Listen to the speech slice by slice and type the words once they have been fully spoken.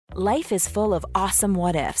Life is full of awesome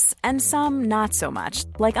what-ifs, and some not so much,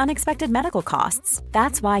 like unexpected medical costs.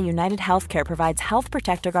 That's why United Healthcare provides Health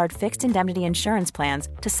Protector Guard fixed indemnity insurance plans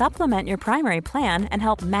to supplement your primary plan and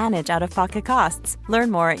help manage out-of-pocket costs.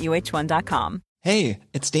 Learn more at uh1.com. Hey,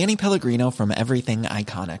 it's Danny Pellegrino from Everything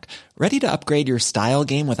Iconic. Ready to upgrade your style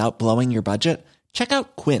game without blowing your budget? Check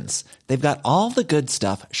out Quince. They've got all the good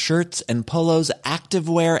stuff, shirts and polos,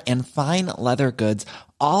 activewear, and fine leather goods,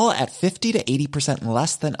 all at 50 to 80%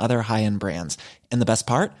 less than other high-end brands. And the best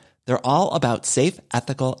part? They're all about safe,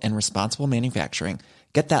 ethical, and responsible manufacturing.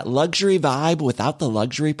 Get that luxury vibe without the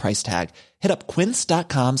luxury price tag. Hit up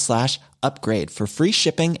quince.com/upgrade for free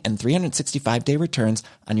shipping and 365-day returns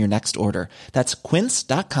on your next order. That's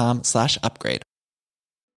quince.com/upgrade.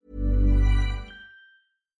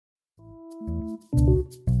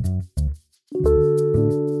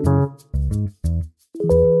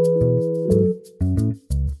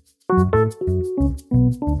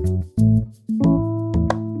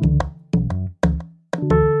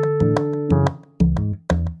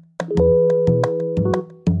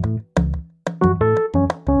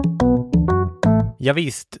 Ja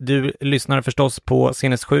visst, du lyssnar förstås på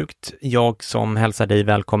Sinnessjukt. Jag som hälsar dig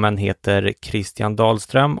välkommen heter Christian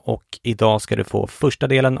Dahlström och idag ska du få första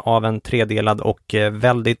delen av en tredelad och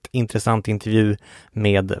väldigt intressant intervju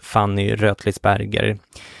med Fanny Rötlisberger.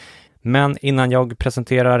 Men innan jag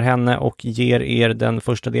presenterar henne och ger er den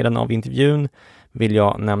första delen av intervjun vill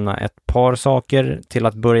jag nämna ett par saker. Till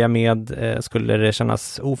att börja med skulle det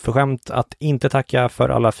kännas oförskämt att inte tacka för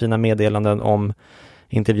alla fina meddelanden om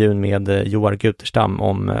intervjun med Joar Guterstam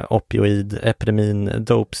om opioidepidemin,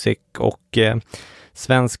 dopesick och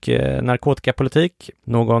svensk narkotikapolitik.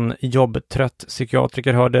 Någon jobbtrött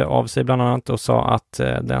psykiatriker hörde av sig bland annat och sa att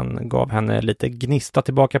den gav henne lite gnista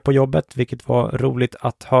tillbaka på jobbet, vilket var roligt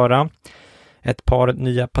att höra. Ett par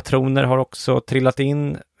nya patroner har också trillat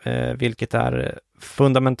in, vilket är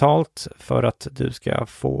fundamentalt för att du ska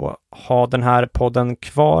få ha den här podden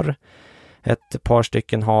kvar. Ett par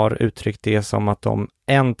stycken har uttryckt det som att de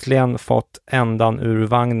äntligen fått ändan ur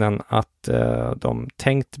vagnen, att de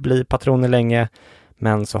tänkt bli patroner länge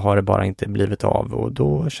men så har det bara inte blivit av, och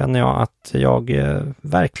då känner jag att jag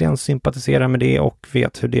verkligen sympatiserar med det och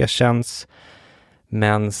vet hur det känns.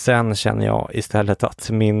 Men sen känner jag istället att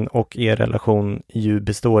min och er relation ju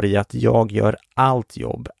består i att jag gör allt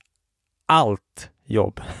jobb.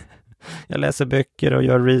 Jag läser böcker och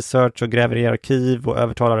gör research och gräver i arkiv och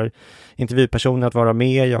övertalar intervjupersoner att vara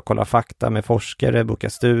med. Jag kollar fakta med forskare, bokar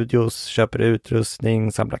studios, köper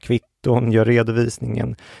utrustning, samlar kvitton, gör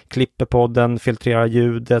redovisningen, klipper podden, filtrerar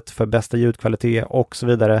ljudet för bästa ljudkvalitet och så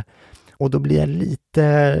vidare. Och då blir jag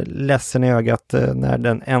lite ledsen i ögat när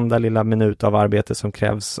den enda lilla minut av arbete som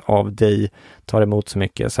krävs av dig tar emot så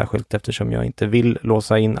mycket, särskilt eftersom jag inte vill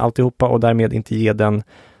låsa in alltihopa och därmed inte ge den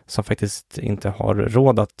som faktiskt inte har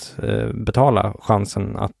råd att betala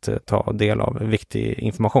chansen att ta del av viktig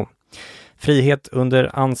information. Frihet under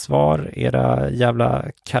ansvar, era jävla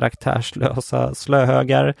karaktärslösa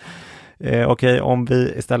slöhögar. Okej, om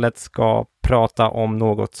vi istället ska prata om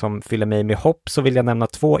något som fyller mig med hopp så vill jag nämna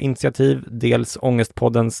 2 initiativ. Dels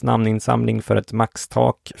Ångestpoddens namninsamling för ett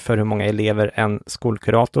maxtak för hur många elever en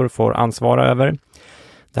skolkurator får ansvara över.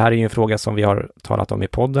 Det här är ju en fråga som vi har talat om i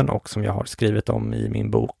podden och som jag har skrivit om i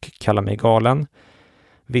min bok Kalla mig galen.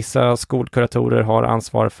 Vissa skolkuratorer har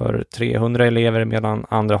ansvar för 300 elever medan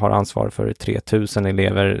andra har ansvar för 3000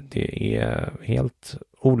 elever. Det är helt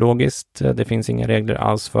ologiskt. Det finns inga regler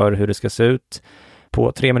alls för hur det ska se ut.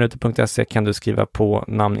 På 3minuter.se kan du skriva på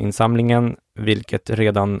namninsamlingen, vilket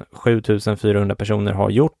redan 7400 personer har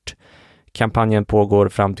gjort. Kampanjen pågår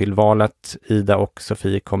fram till valet. Ida och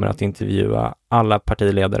Sofie kommer att intervjua alla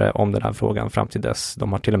partiledare om den här frågan fram till dess.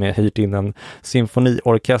 De har till och med hyrt in en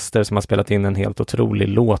symfoniorkester som har spelat in en helt otrolig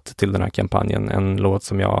låt till den här kampanjen. En låt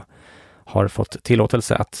som jag har fått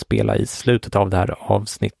tillåtelse att spela i slutet av det här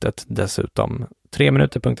avsnittet dessutom.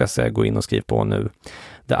 3minuter.se, gå in och skriv på nu.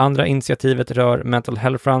 Det andra initiativet rör Mental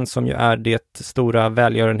Health Run som ju är det stora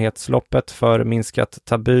välgörenhetsloppet för minskat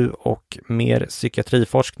tabu och mer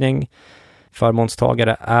psykiatriforskning.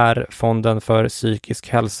 Förmånstagare är Fonden för psykisk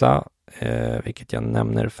hälsa, vilket jag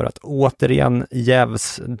nämner för att återigen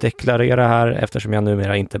jävsdeklarera här eftersom jag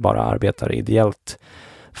numera inte bara arbetar ideellt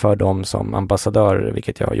för dem som ambassadör,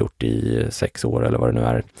 vilket jag har gjort i 6 år eller vad det nu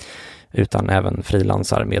är, utan även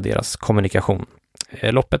frilansar med deras kommunikation.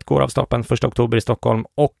 Loppet går av stapeln 1 oktober i Stockholm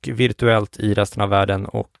och virtuellt i resten av världen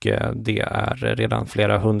och det är redan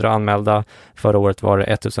flera hundra anmälda. Förra året var det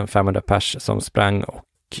 1500 pers som sprang och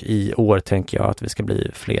i år tänker jag att vi ska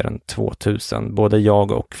bli fler än 2000. Både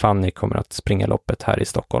jag och Fanny kommer att springa loppet här i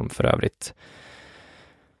Stockholm för övrigt.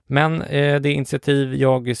 Men det initiativ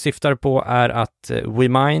jag syftar på är att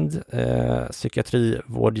WeMind,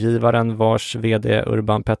 psykiatrivårdgivaren vars vd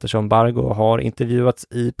Urban Pettersson Bargo har intervjuats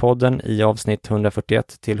i podden i avsnitt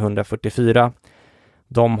 141 till 144.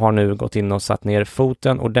 De har nu gått in och satt ner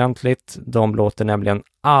foten ordentligt. De låter nämligen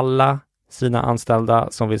alla sina anställda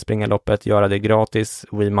som vill springa loppet göra det gratis.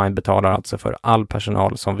 WeMind betalar alltså för all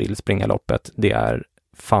personal som vill springa loppet. Det är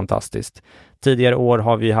fantastiskt. Tidigare år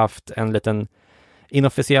har vi haft en liten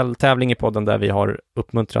inofficiell tävling i podden där vi har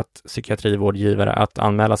uppmuntrat psykiatrivårdgivare att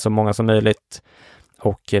anmäla så många som möjligt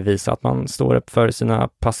och visa att man står upp för sina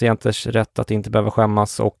patienters rätt att inte behöva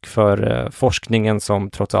skämmas och för forskningen som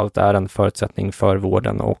trots allt är en förutsättning för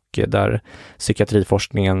vården och där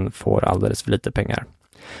psykiatriforskningen får alldeles för lite pengar.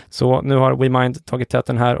 Så nu har WeMind tagit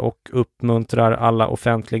täten här och uppmuntrar alla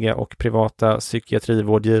offentliga och privata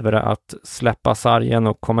psykiatrivårdgivare att släppa sargen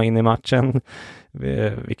och komma in i matchen.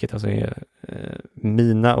 Vilket alltså är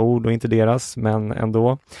mina ord och inte deras, men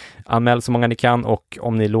ändå. Anmäl så många ni kan och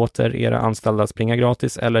om ni låter era anställda springa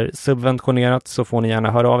gratis eller subventionerat så får ni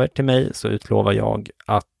gärna höra av er till mig så utlovar jag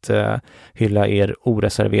att hylla er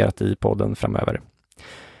oreserverat i podden framöver.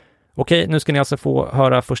 Okej, nu ska ni alltså få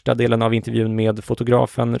höra första delen av intervjun med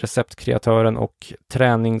fotografen, receptkreatören och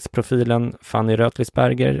träningsprofilen Fanny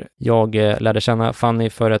Rötlisberger. Jag lärde känna Fanny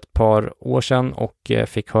för ett par år sedan och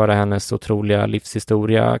fick höra hennes otroliga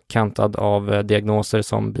livshistoria kantad av diagnoser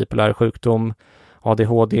som bipolär sjukdom,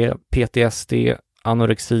 ADHD, PTSD,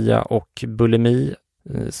 anorexia och bulimi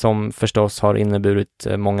som förstås har inneburit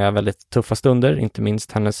många väldigt tuffa stunder, inte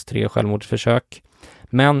minst hennes 3 självmordsförsök.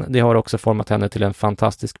 Men det har också format henne till en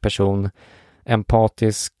fantastisk person,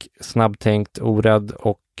 empatisk, snabbtänkt, orädd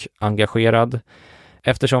och engagerad.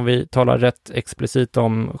 Eftersom vi talar rätt explicit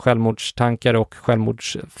om självmordstankar och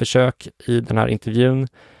självmordsförsök i den här intervjun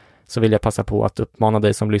så vill jag passa på att uppmana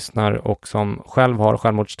dig som lyssnar och som själv har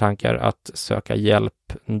självmordstankar att söka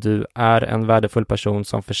hjälp. Du är en värdefull person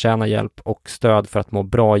som förtjänar hjälp och stöd för att må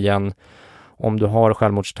bra igen. Om du har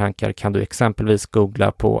självmordstankar kan du exempelvis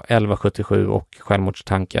googla på 1177 och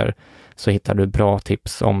självmordstankar så hittar du bra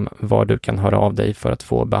tips om var du kan höra av dig för att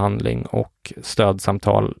få behandling och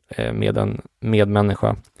stödsamtal med en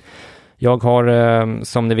medmänniska. Jag har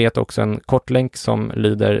som ni vet också en kortlänk som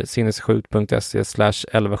lyder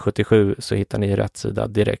sinnessjukt.se/1177 så hittar ni rätt sida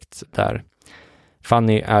direkt där.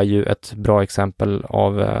 Fanny är ju ett bra exempel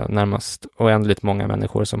av närmast oändligt många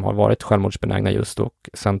människor som har varit självmordsbenägna just och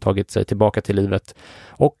sen tagit sig tillbaka till livet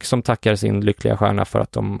och som tackar sin lyckliga stjärna för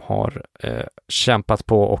att de har kämpat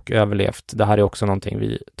på och överlevt. Det här är också någonting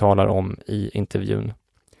vi talar om i intervjun.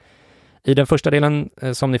 I den första delen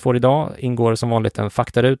som ni får idag ingår som vanligt en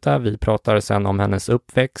faktaruta. Vi pratar sen om hennes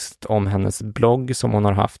uppväxt, om hennes blogg som hon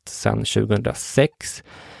har haft sedan 2006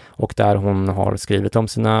 och där hon har skrivit om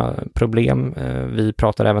sina problem. Vi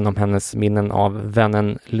pratar även om hennes minnen av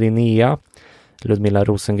vännen Linnea, Ludmilla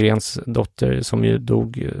Rosengrens dotter som ju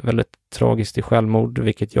dog väldigt tragiskt i självmord,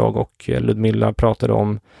 vilket jag och Ludmilla pratade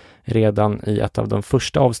om redan i ett av de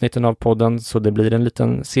första avsnitten av podden, så det blir en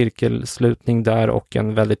liten cirkelslutning där och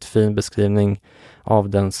en väldigt fin beskrivning av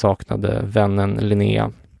den saknade vännen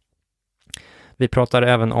Linnea. Vi pratar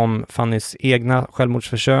även om Fannys egna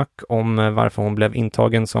självmordsförsök, om varför hon blev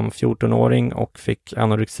intagen som 14-åring och fick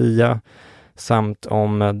anorexia, samt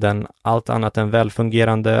om den allt annat än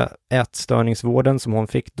välfungerande ätstörningsvården som hon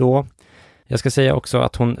fick då. Jag ska säga också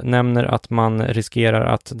att hon nämner att man riskerar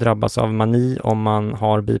att drabbas av mani om man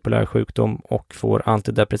har bipolär sjukdom och får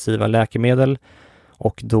antidepressiva läkemedel.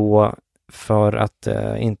 Och då, för att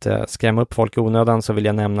inte skrämma upp folk i onödan, så vill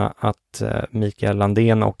jag nämna att Mikael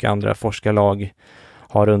Landén och andra forskarlag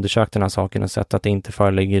har undersökt den här saken och sett att det inte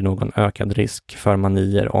föreligger någon ökad risk för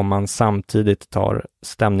manier om man samtidigt tar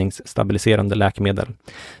stämningsstabiliserande läkemedel.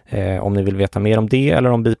 Om ni vill veta mer om det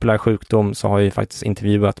eller om bipolär sjukdom så har jag faktiskt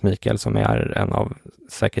intervjuat Mikael som är en av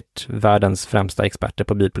säkert världens främsta experter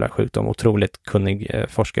på bipolär sjukdom. Otroligt kunnig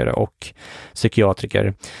forskare och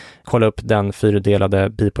psykiatriker. Kolla upp den 4-delade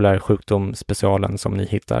bipolär sjukdom specialen som ni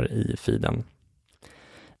hittar i feeden.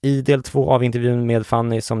 I del 2 av intervjun med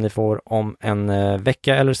Fanny som ni får om en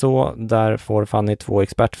vecka eller så, där får Fanny 2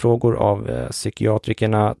 expertfrågor av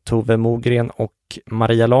psykiatrikerna Tove Mogren och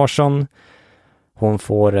Maria Larsson. Hon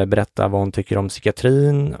får berätta vad hon tycker om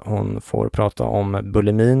psykiatrin, hon får prata om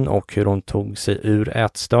bulimin och hur hon tog sig ur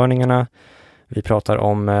ätstörningarna. Vi pratar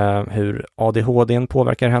om hur ADHD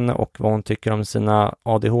påverkar henne och vad hon tycker om sina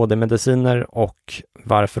ADHD-mediciner och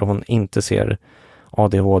varför hon inte ser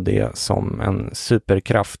ADHD som en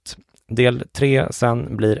superkraft. Del 3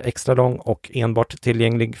 sen blir extra lång och enbart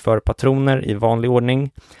tillgänglig för patroner i vanlig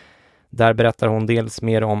ordning. Där berättar hon dels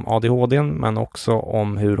mer om ADHD men också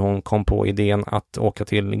om hur hon kom på idén att åka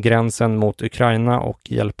till gränsen mot Ukraina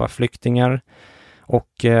och hjälpa flyktingar.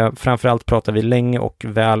 Och framförallt pratar vi länge och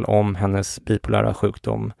väl om hennes bipolära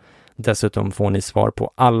sjukdom. Dessutom får ni svar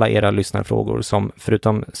på alla era lyssnarfrågor som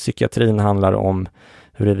förutom psykiatrin handlar om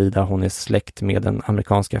huruvida hon är släkt med den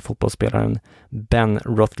amerikanska fotbollsspelaren Ben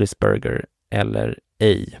Roethlisberger eller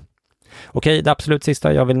ej. Okej, det absolut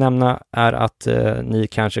sista jag vill nämna är att ni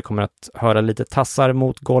kanske kommer att höra lite tassar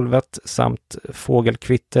mot golvet samt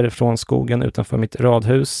fågelkvitter från skogen utanför mitt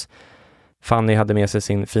radhus. Fanny hade med sig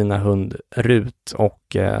sin fina hund Rut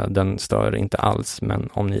och den stör inte alls, men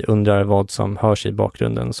om ni undrar vad som hörs i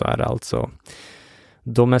bakgrunden så är det alltså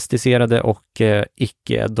domesticerade och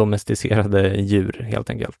icke-domesticerade djur helt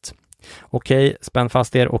enkelt. Okej, spänn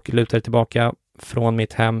fast er och luta er tillbaka från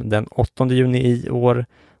mitt hem den 8 juni i år,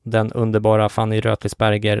 den underbara Fanny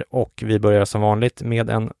Roethlisberger, och vi börjar som vanligt med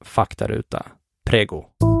en faktaruta. Prego!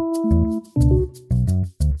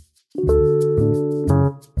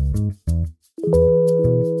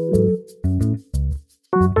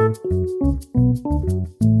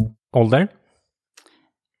 Ålder?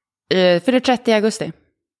 Fyller 30 augusti.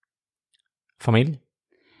 Familj?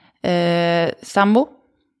 Sambo.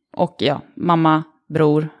 Och ja, mamma,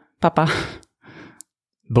 bror, pappa.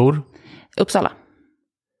 Bor? Uppsala.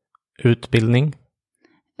 Utbildning?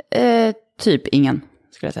 Typ ingen,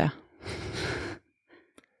 skulle jag säga.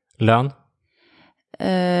 Lön?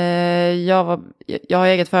 Jag har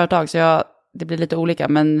eget företag så det blir lite olika,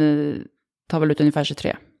 men tar väl ut ungefär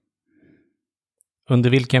 23. Under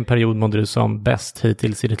vilken period mådde du som bäst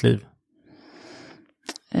hittills i ditt liv?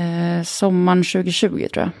 Sommaren 2020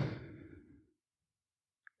 tror jag.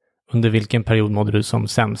 Under vilken period mådde du som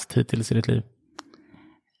sämst hittills i ditt liv?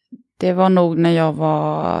 Det var nog när jag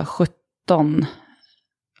var 17.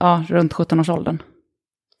 Ja, runt 17-årsåldern.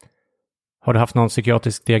 Har du haft någon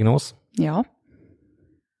psykiatrisk diagnos? Ja.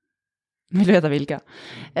 Vill du veta vilka?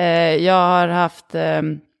 Jag har haft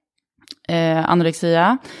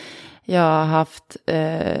anorexia. Jag har haft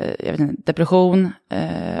depression,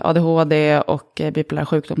 ADHD och bipolär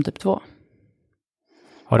sjukdom typ 2.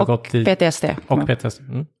 Har du och gått i PTSD. Och PTSD.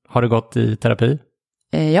 Mm. Har du gått i terapi?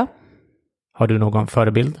 Ja. Har du någon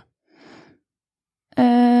förebild?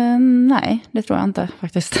 Nej, det tror jag inte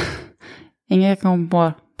faktiskt. Ingen jag kan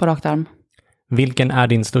komma på rakt arm. Vilken är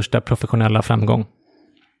din största professionella framgång?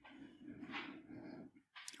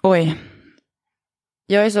 Oj.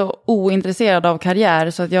 Jag är så ointresserad av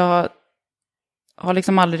karriär så att jag har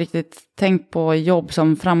liksom aldrig riktigt tänkt på jobb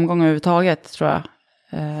som framgång överhuvudtaget, tror jag.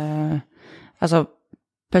 Alltså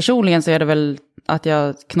personligen så är det väl att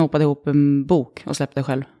jag knopade ihop en bok och släppte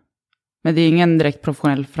själv. Men det är ingen direkt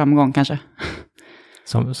professionell framgång kanske.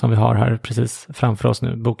 Som vi har här precis framför oss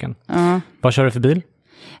nu, boken. Ja. Vad kör du för bil?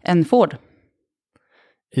 En Ford.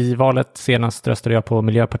 I valet senast röstade jag på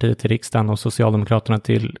Miljöpartiet till riksdagen och Socialdemokraterna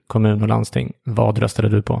till kommun och landsting. Vad röstade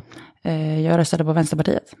du på? Jag röstade på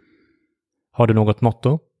Vänsterpartiet. Har du något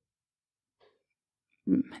motto?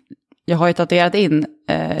 Jag har ju tatuerat in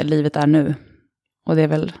livet är nu. Och det är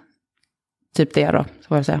väl typ det då, så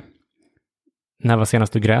får jag säga. När var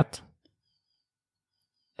senast du grät?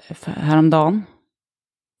 Häromdagen.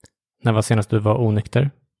 När var senast du var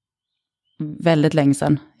onykter? Väldigt länge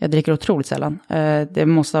sedan. Jag dricker otroligt sällan. Det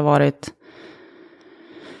måste ha varit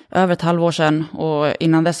över ett halvår sedan. Och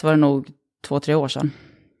innan dess var det nog 2-3 år sedan.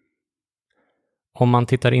 Om man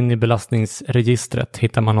tittar in i belastningsregistret,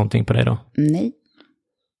 hittar man någonting på dig då? Nej.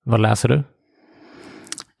 Vad läser du?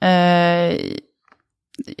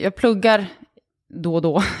 Jag pluggar då och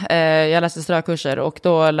då. Jag läser strökurser och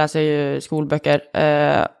då läser jag ju skolböcker.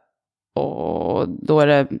 Och då är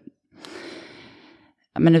det...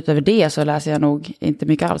 Men utöver det så läser jag nog inte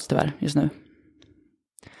mycket alls tyvärr just nu.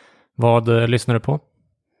 Vad lyssnar du på?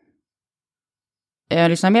 Jag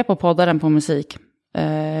lyssnar mer på poddar än på musik.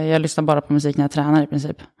 Jag lyssnar bara på musik när jag tränar i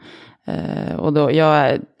princip. Och då jag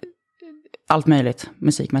är allt möjligt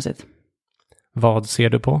musikmässigt. Vad ser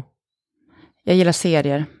du på? Jag gillar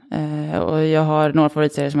serier. Och jag har några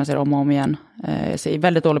favoritserier som jag ser om och om igen. Jag är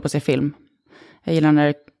väldigt dålig på att se film. Jag gillar när det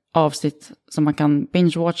är avsnitt som man kan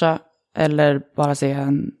binge-watcha eller bara se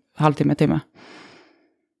en halvtimme.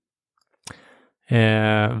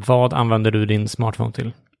 Vad använder du din smartphone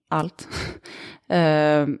till? Allt.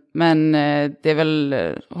 Men det är väl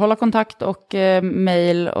hålla kontakt och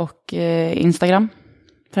mail och Instagram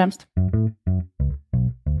främst.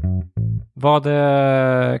 Vad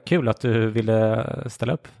kul att du ville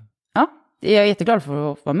ställa upp. Ja, jag är jätteglad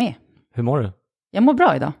för att vara med. Hur mår du? Jag mår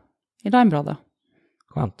bra idag. Idag är en bra dag.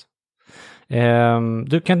 Skönt.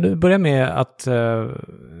 Kan du börja med att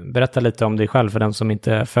berätta lite om dig själv för den som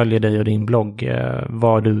inte följer dig och din blogg.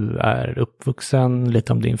 Var du är uppvuxen,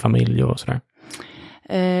 lite om din familj och sådär.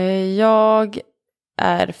 Jag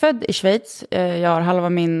är född i Schweiz. Jag har halva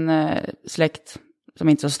min släkt, som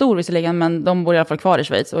inte är så stor visserligen, men de bor i alla fall kvar i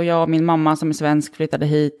Schweiz. Och jag och min mamma som är svensk flyttade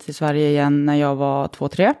hit till Sverige igen när jag var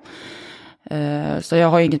 2-3. Så jag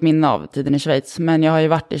har ju inget minne av tiden i Schweiz. Men jag har ju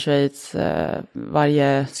varit i Schweiz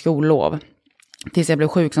varje skollov. Tills jag blev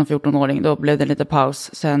sjuk som 14-åring, då blev det lite paus.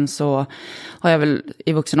 Sen så har jag väl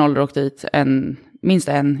i vuxen ålder åkt dit minst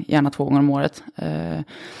en, gärna 2 gånger om året.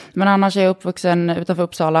 Men annars är jag uppvuxen utanför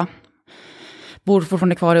Uppsala. Bor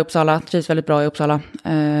fortfarande kvar i Uppsala, trivs väldigt bra i Uppsala.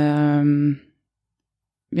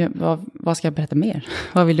 Vad ska jag berätta mer?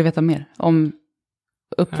 Vad vill du veta mer om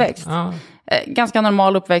uppväxt? Ja. Ganska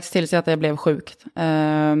normal uppväxt tills att jag blev sjuk.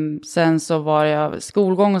 Sen så var jag,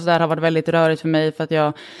 skolgång och så där har varit väldigt rörigt för mig för att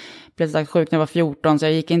jag blev sagt sjuk när jag var 14, så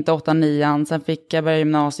jag gick inte 8-9. Sen fick jag börja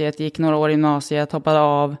gymnasiet, gick några år i gymnasiet, hoppade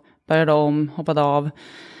av, började om, hoppade av.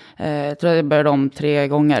 Jag tror att jag började om 3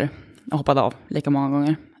 gånger och hoppade av lika många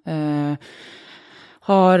gånger.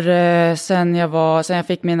 Sen jag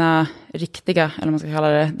fick mina riktiga, eller man ska kalla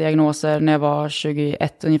det, diagnoser när jag var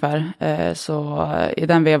 21 ungefär. Så i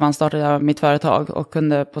den vevan startade jag mitt företag och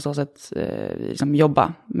kunde på så sätt liksom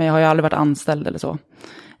jobba. Men jag har ju aldrig varit anställd eller så.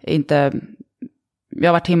 Jag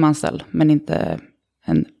har varit timanställd, men inte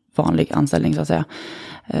en vanlig anställning så att säga.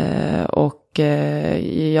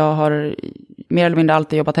 Jag har mer eller mindre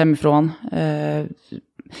alltid jobbat hemifrån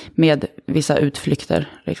med vissa utflykter.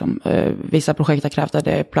 Liksom. Vissa projekt har krävt att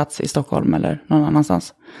det är plats i Stockholm eller någon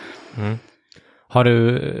annanstans. Mm.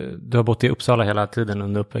 Du har bott i Uppsala hela tiden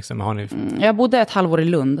under uppväxten, men har ni... Jag bodde ett halvår i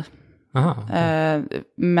Lund. Aha, okay.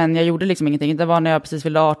 Men jag gjorde liksom ingenting. Det var när jag precis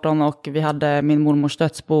fyllde 18 och vi hade min mormors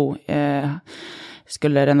dödsbo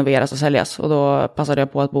skulle renoveras och säljas. Och då passade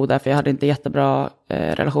jag på att bo där, för jag hade inte jättebra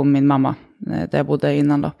relation med min mamma där jag bodde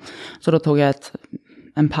innan då. Så då tog jag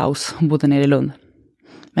en paus och bodde nere i Lund.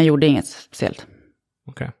 Men gjorde inget speciellt.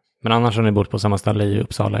 Okej. Men annars har ni bott på samma ställe i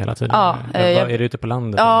Uppsala hela tiden? Ja. Är du ute på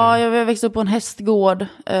landet? Ja, jag växte upp på en hästgård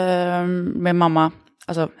med mamma.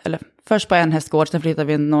 Först på en hästgård, sen flyttade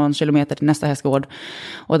vi någon kilometer till nästa hästgård.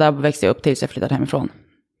 Och där växte jag upp tills jag flyttade hemifrån.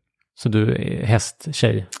 Så du är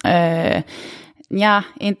hästtjej? Ja,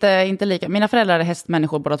 inte lika. Mina föräldrar är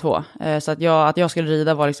hästmänniskor båda två. Så att jag skulle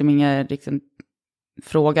rida var liksom ingen riktigt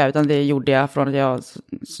fråga, utan det gjorde jag från att jag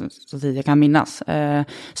så tid jag kan minnas.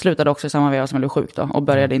 Slutade också i samma veva som jag blev sjuk då, och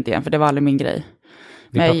började inte igen, för det var aldrig min grej.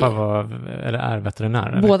 Din pappa är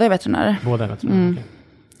veterinär? Eller? Båda är veterinärer.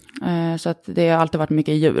 Okay. Så att det har alltid varit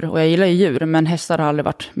mycket djur, och jag gillar ju djur, men hästar har aldrig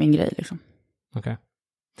varit min grej liksom. Okej.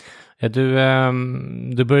 Ja,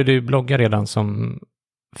 du började ju blogga redan som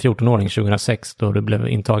 14-åring 2006, då du blev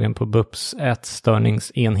intagen på BUPs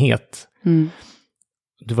ätstörningsenhet.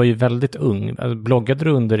 Du var ju väldigt ung. Bloggade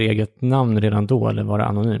du under eget namn redan då, eller var det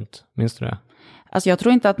anonymt? Minns du det? Alltså jag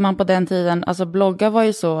tror inte att man på den tiden, blogga var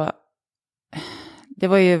ju så, det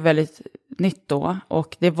var ju väldigt nytt då,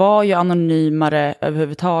 och det var ju anonymare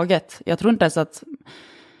överhuvudtaget. Jag tror inte ens att,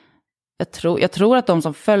 jag tror att de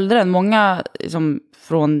som följde den, många som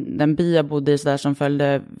från den by jag bodde i så där, som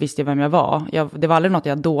följde, visste vem jag var. Det var aldrig något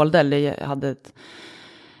jag dolde eller hade ett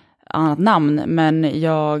annat namn, men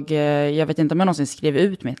jag vet inte om jag någonsin skrev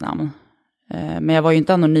ut mitt namn. Men jag var ju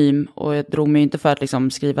inte anonym, och jag drog mig inte för att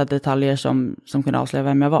liksom skriva detaljer som kunde avslöja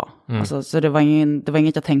vem jag var. Så det var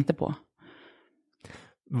inget jag tänkte på.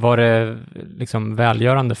 Var det liksom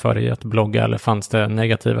välgörande för dig att blogga, eller fanns det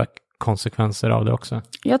negativa konsekvenser av det också?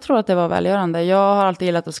 Jag tror att det var välgörande. Jag har alltid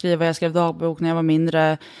gillat att skriva. Jag skrev dagbok när jag var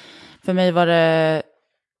mindre. För mig var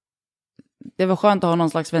det var skönt att ha någon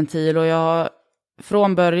slags ventil, och jag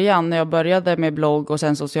från början när jag började med blogg och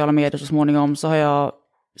sen sociala medier så småningom, så har jag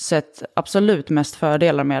sett absolut mest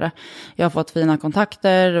fördelar med det. Jag har fått fina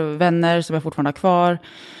kontakter, vänner som jag fortfarande har kvar,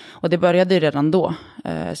 och det började ju redan då.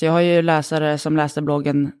 Så jag har ju läsare som läste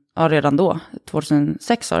bloggen redan då,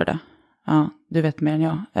 2006 var det. Ja, du vet mer än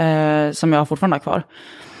jag. Som jag fortfarande har kvar.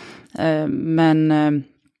 Men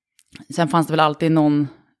sen fanns det väl alltid någon...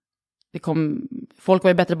 folk var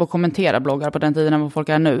ju bättre på att kommentera bloggar på den tiden än vad folk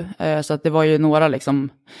är nu. Så att det var ju några liksom,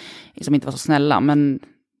 som inte var så snälla. Men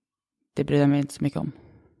det brydde jag mig inte så mycket om.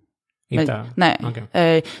 Inte? Nej.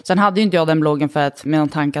 Okay. Sen hade ju inte jag den bloggen med någon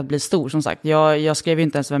tanke att bli stor, som sagt. Jag skrev ju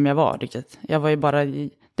inte ens vem jag var riktigt. Jag var ju bara...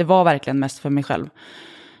 Det var verkligen mest för mig själv.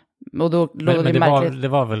 Och då det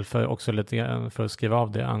var väl också lite för att skriva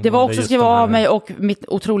av det? Det var också att skriva av mig och mitt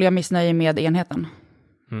otroliga missnöje med enheten.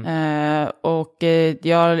 Och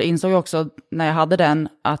jag insåg också när jag hade den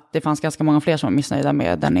att det fanns ganska många fler som var missnöjda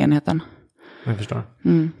med den enheten. Jag förstår.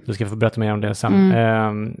 Du ska få berätta mer om det sen.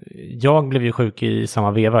 Jag blev ju sjuk i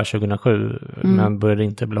samma veva 2007, men började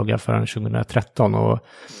inte blogga förrän 2013. Och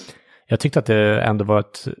jag tyckte att det ändå var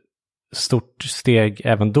ett stort steg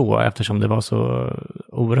även då, eftersom det var så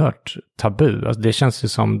oerhört tabu. Alltså det känns ju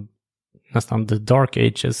som nästan the dark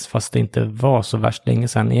ages, fast det inte var så värst länge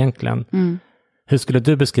sedan egentligen. Hur skulle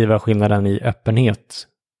du beskriva skillnaden i öppenhet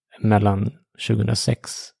mellan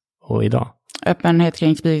 2006 och idag? Öppenhet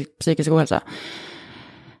kring psykisk ohälsa.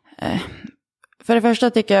 För det första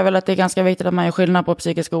tycker jag väl att det är ganska viktigt att man gör skillnad på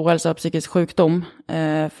psykisk ohälsa och psykisk sjukdom.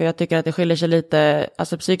 För jag tycker att det skiljer sig lite.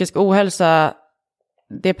 Alltså psykisk ohälsa,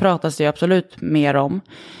 det pratas det ju absolut mer om.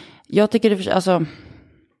 Jag tycker det, alltså,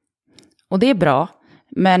 och det är bra,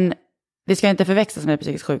 men det ska inte förväxlas med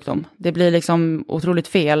psykisk sjukdom. Det blir liksom otroligt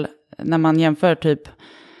fel när man jämför typ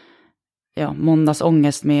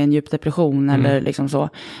måndagsångest med en djup depression eller liksom så.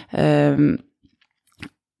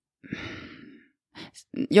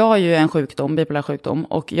 Jag har ju en sjukdom, bipolär sjukdom,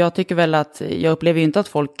 och jag tycker väl att jag upplever ju inte att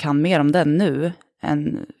folk kan mer om den nu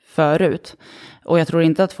än förut. Och jag tror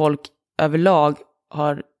inte att folk överlag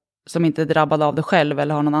som inte är drabbade av det själv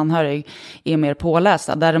eller har någon anhörig är mer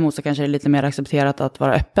pålästa. Däremot så kanske det är lite mer accepterat att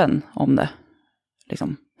vara öppen om det.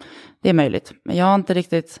 Liksom. Det är möjligt. Men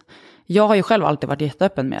jag har ju själv alltid varit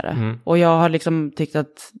jätteöppen med det. Och jag har liksom tyckt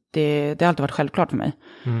att det har alltid varit självklart för mig.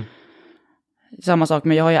 Samma sak,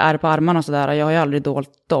 men jag har ju ärr på armarna och sådär. Jag har ju aldrig dolt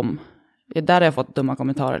dem. Där har jag fått dumma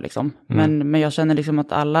kommentarer liksom. Men jag känner liksom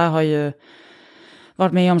att alla har ju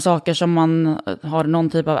varit med om saker som man har någon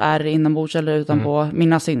typ av ärr inombords eller utanpå.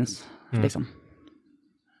 Mina syns liksom.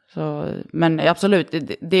 Så, men absolut,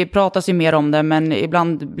 det pratas ju mer om det, men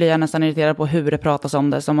ibland blir jag nästan irriterad på hur det pratas om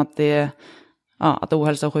det, som att att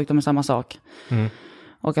ohälsa och sjukdom är samma sak.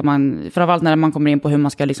 Och att man, framförallt när man kommer in på hur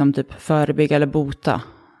man ska liksom typ förebygga eller bota,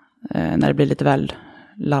 när det blir lite väl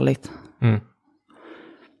lalligt.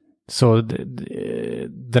 Så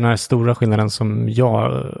den här stora skillnaden som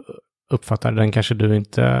jag uppfattar, den kanske du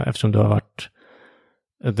inte, eftersom det har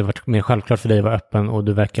varit mer självklart för dig att vara öppen och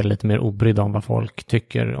du verkar lite mer obrydd om vad folk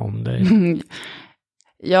tycker om dig.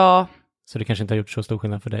 Ja. Så det kanske inte har gjort så stor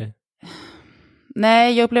skillnad för dig?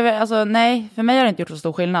 Nej, jag upplever, nej, för mig har det inte gjort så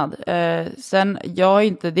stor skillnad. Sen, det har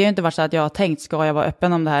inte varit så att jag har tänkt, ska jag vara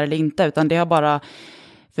öppen om det här eller inte, utan det har bara,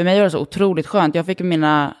 för mig var det så otroligt skönt. Jag fick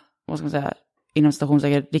mina, vad ska man säga, inom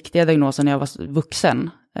citationstecken riktiga diagnoser när jag var vuxen.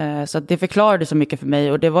 Så att det förklarade så mycket för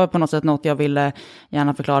mig, och det var på något sätt något jag ville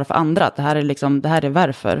gärna förklara för andra, att det här är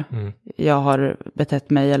varför jag har betett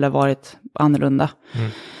mig eller varit annorlunda.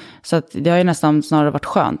 Så att det har ju nästan snarare varit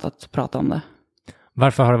skönt att prata om det.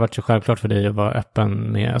 Varför har det varit så självklart för dig att vara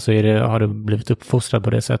öppen med, alltså har du blivit uppfostrad på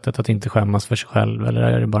det sättet att inte skämmas för sig själv, eller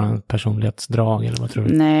är det bara en personlighetsdrag, eller vad tror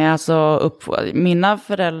du? Nej, alltså mina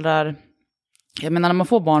föräldrar, jag menar, när man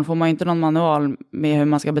får barn får man inte någon manual med hur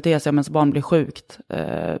man ska bete sig om ens barn blir sjukt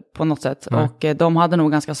på något sätt. Nej. Och de hade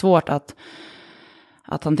nog ganska svårt att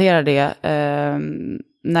hantera det.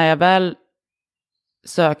 När jag väl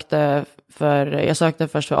sökte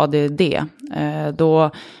först för ADD,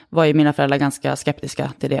 då var ju mina föräldrar ganska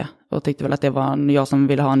skeptiska till det och tyckte väl att det var jag som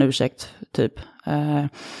ville ha en ursäkt typ.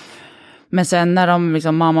 Men sen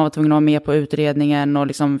när mamma var tvungen att vara med på utredningen och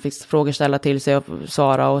liksom fick frågor ställa till sig och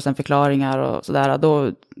svara och sen förklaringar och sådär,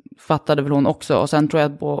 då fattade väl hon också. Och sen tror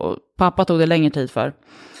jag att pappa tog det längre tid för.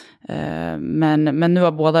 Men nu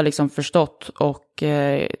har båda liksom förstått, och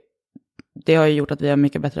det har ju gjort att vi har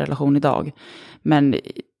mycket bättre relation idag. Men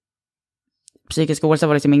psykisk ohälsa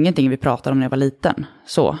var liksom ingenting vi pratade om när jag var liten.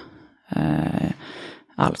 Så.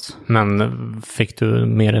 Alls. Men fick du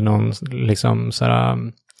med dig någon liksom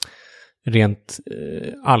sådär rent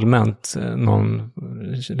allmänt någon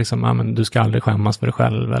liksom, men du ska aldrig skämmas för dig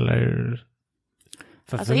själv, eller?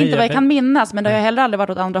 Alltså inte vad jag kan minnas, men det har jag heller aldrig varit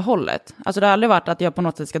åt andra hållet. Alltså det har aldrig varit att jag på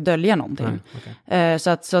något sätt ska dölja någonting. Okay. Så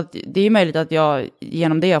att det är möjligt att jag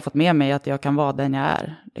genom det har fått med mig att jag kan vara den jag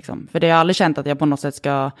är. Liksom. För det har jag aldrig känt att jag på något sätt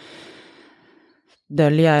ska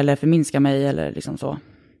dölja eller förminska mig eller liksom så.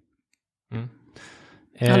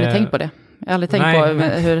 Jag har aldrig tänkt på det. Jag har aldrig tänkt på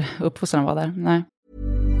hur uppfostran var där. Nej.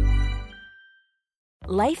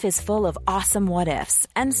 Life is full of awesome what-ifs,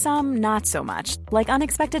 and some not so much, like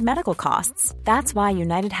unexpected medical costs. That's why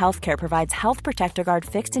United Healthcare provides Health Protector Guard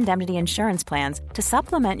fixed indemnity insurance plans to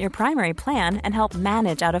supplement your primary plan and help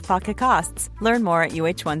manage out-of-pocket costs. Learn more at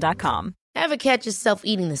uh1.com. Ever catch yourself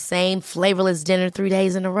eating the same flavorless dinner 3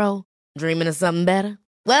 days in a row? Dreaming of something better?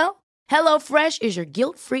 Well, HelloFresh is your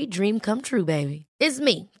guilt-free dream come true, baby. It's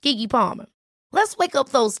me, Keke Palmer. Let's wake up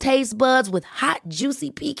those taste buds with hot, juicy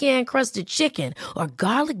pecan-crusted chicken or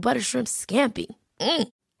garlic butter shrimp scampi.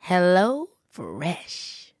 Hello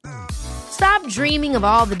Fresh. Stop dreaming of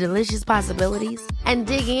all the delicious possibilities and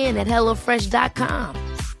dig in at HelloFresh.com.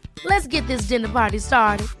 Let's get this dinner party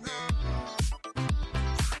started.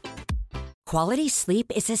 Quality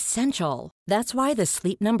sleep is essential. That's why the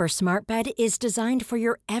Sleep Number Smart Bed is designed for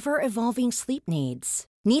your ever-evolving sleep needs.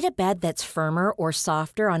 Need a bed that's firmer or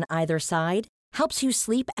softer on either side? Helps you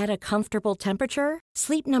sleep at a comfortable temperature?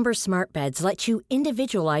 Sleep Number Smart Beds let you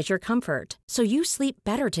individualize your comfort so you sleep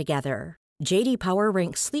better together. J.D. Power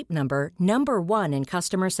ranks Sleep Number #1 in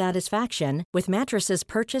customer satisfaction with mattresses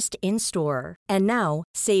purchased in-store. And now,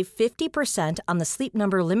 save 50% on the Sleep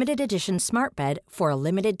Number Limited Edition Smart Bed for a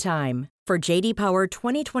limited time. For J.D. Power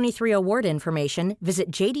 2023 award information, visit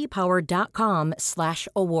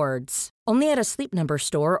jdpower.com/awards. Only at a Sleep Number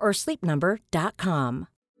store or sleepnumber.com.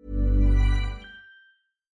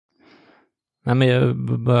 Nej, men jag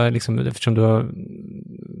bara liksom, eftersom du har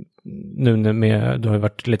du har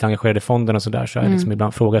varit lite engagerad i fonden och sådär, så har jag liksom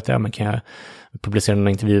ibland frågat, men kan jag publicera någon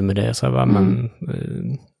intervju med dig? Så jag bara,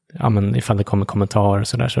 men ifall det kommer kommentarer och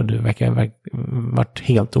sådär, så du verkar varit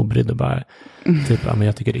helt obrydd och bara typ, men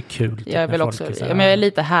jag tycker det är kul. Typ, jag vill också, jag är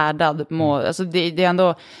lite härdad. Alltså det är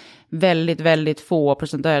ändå väldigt, väldigt få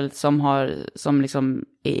procentuellt som liksom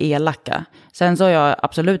är elaka. Sen så har jag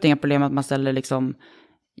absolut inga problem med att man ställer liksom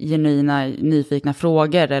genuina, nyfikna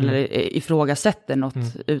frågor eller ifrågasätter något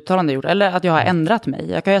uttalande gjort. Eller att jag har ändrat mig.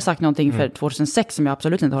 Jag kan ju ha sagt någonting för 2006 som jag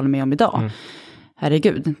absolut inte håller med om idag.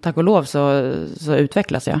 Herregud, tack och lov så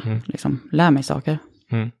utvecklas jag. Liksom, lär mig saker.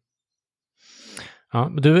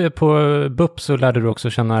 Ja, du är på BUP, så lärde du också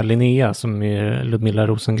känna Linnea, som är Ludmilla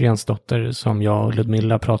Rosengrens dotter, som jag och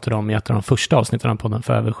Ludmilla pratade om i ett av de första avsnitten av podden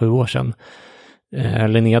för över 7 år sedan.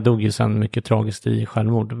 Linnea dog ju sen mycket tragiskt i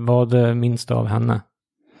självmord. Vad minns du av henne?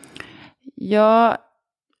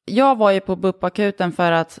 Jag var ju på BUP-akuten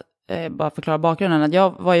för att, bara förklara bakgrunden, att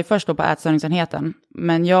jag var ju först då på ätstörningsenheten.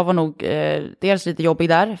 Men jag var nog dels lite jobbig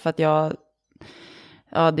där, för att det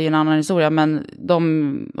är en annan historia, men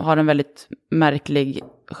de har en väldigt märklig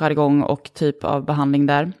jargong och typ av behandling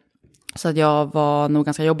där. Så att jag var nog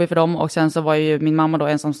ganska jobbig för dem. Och sen så var ju min mamma då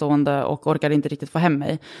ensamstående och orkade inte riktigt få hem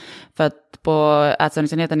mig. För att på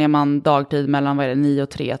ätstörningsenheten är man dagtid mellan 9 och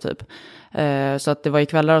 3 typ. Så att det var ju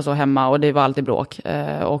kvällar och så hemma, och det var alltid bråk.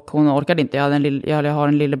 Och hon orkade inte. Jag har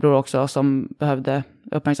en lillebror också som behövde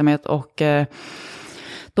uppmärksamhet. Och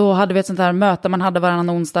då hade vi ett sånt här möte man hade varannan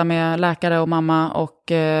onsdag med läkare och mamma.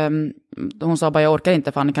 Och hon sa bara, jag orkar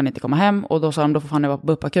inte, för han kan inte komma hem. Och då sa de, då får fan vara på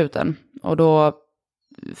BUP-akuten. Och då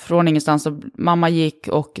från ingenstans så mamma gick,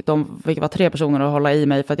 och de fick vara 3 personer att hålla i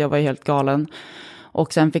mig för att jag var helt galen.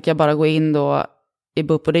 Och sen fick jag bara gå in då i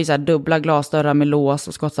BUP, och det är så här dubbla glasdörrar med lås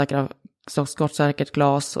och skottsäkert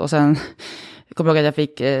glas. Och sen kom jag ihåg att jag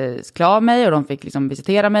fick klä av mig, och de fick liksom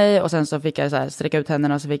visitera mig. Och sen så fick jag så här sträcka ut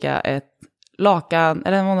händerna, och så fick jag ett lakan,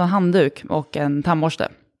 eller en handduk och en tandborste.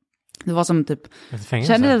 Det var som typ,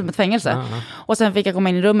 kändes som ett fängelse. Ja. Och sen fick jag komma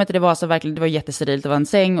in i rummet, och det var så verkligen, det var jättesterilt. Det var en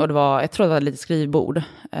säng, och jag tror det var lite skrivbord.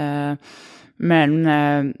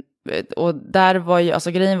 Och där var ju,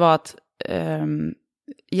 alltså grejen var att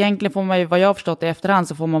egentligen får man ju, vad jag har förstått i efterhand,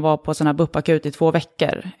 så får man vara på sån här BUP-akut i 2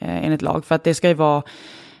 veckor enligt lag. För att det ska ju vara,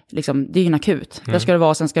 liksom, det är ju en akut. Där ska det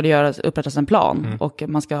vara, sen ska det upprättas en plan, och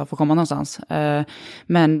man ska få komma någonstans.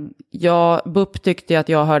 Men BUP tyckte att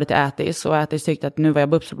jag hörde till Ätis, och Ätis tyckte att nu var jag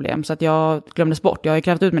BUPs problem. Så att jag glömdes bort. Jag har ju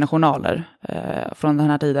krävt ut mina journaler från den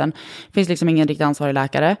här tiden. Det finns liksom ingen riktigt ansvarig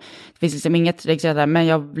läkare. Det finns liksom inget registrerat där, men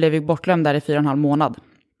jag blev ju bortglömd där i 4,5 månad.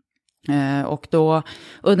 Och då,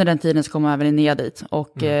 under den tiden så kom jag även Linnea dit.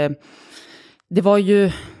 Och det var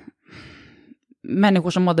ju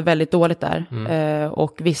människor som mådde väldigt dåligt där.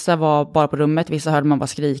 Och vissa var bara på rummet, vissa hörde man bara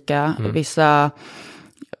skrika. Vissa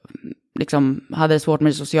liksom hade det svårt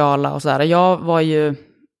med det sociala och sådär. Jag var ju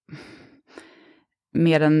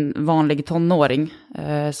mer en vanlig tonåring.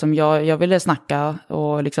 Som jag ville snacka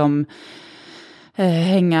och liksom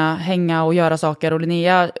hänga och göra saker. Och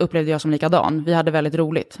Linnea upplevde jag som likadan. Vi hade väldigt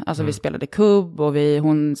roligt. Alltså vi spelade kubb, och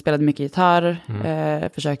hon spelade mycket gitarr.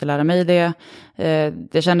 Försökte lära mig det.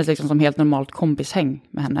 Det kändes liksom som helt normalt kompishäng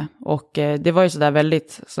med henne. Och det var ju sådär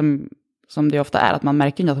väldigt, som det ofta är, att man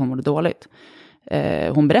märker inte att hon mådde dåligt.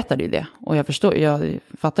 Hon berättade ju det. Och jag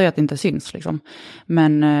fattar ju att det inte syns liksom.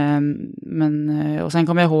 Men och sen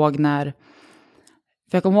kommer jag ihåg för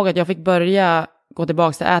jag kommer ihåg att jag fick börja gå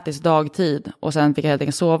tillbaka till Ätis dagtid, och sen fick jag helt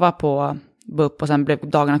enkelt sova på BUP, och sen blev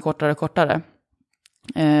dagarna kortare och kortare.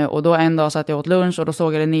 Och då en dag satt jag åt lunch, och då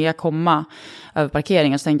såg jag Linnea komma över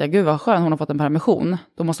parkeringen, så tänkte jag, gud vad skön, hon har fått en permission,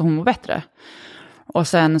 då måste hon må bättre. Och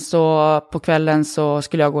sen så på kvällen så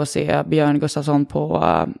skulle jag gå och se Björn Gustafsson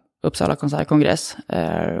på Uppsala konsertkongress.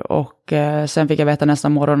 Och sen fick jag veta nästa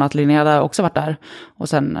morgon att Linnea hade också varit där. Och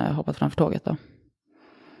sen hoppat framför tåget då.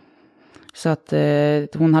 Så att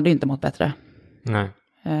hon hade ju inte mått bättre. Nej.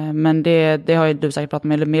 Men det har ju du säkert pratat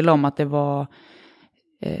med Milla om, att det var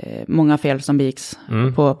många fel som begicks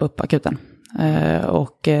på BUP-akuten.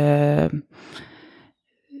 Och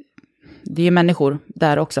det är ju människor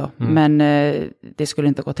där också. Men det skulle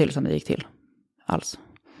inte gå till som det gick till alls.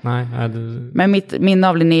 Nej, Men mitt minne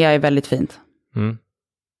av Linnea är väldigt fint.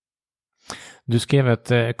 Du skrev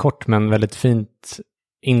ett kort men väldigt fint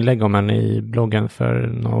inlägg om henne i bloggen för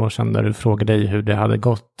några år sedan, där du frågade dig hur det hade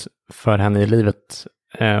gått för henne i livet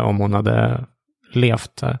om hon hade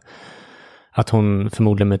levt. Att hon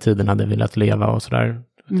förmodligen med tiden hade velat leva och sådär.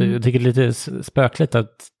 Jag tycker det är lite spökligt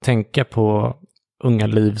att tänka på unga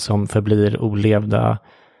liv som förblir olevda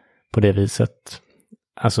på det viset.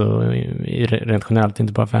 Alltså rent generellt,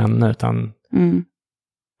 inte bara för henne, utan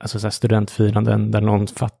alltså så här studentfiranden där någon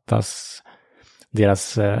fattas,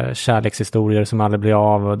 deras kärlekshistorier som aldrig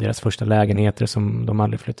blir av och deras första lägenheter som de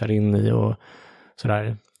aldrig flyttar in i och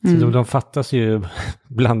sådär. Så de fattas ju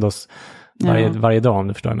bland oss varje dag, om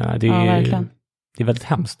du förstår vad jag menar. Det är väldigt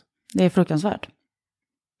hemskt. Det är fruktansvärt.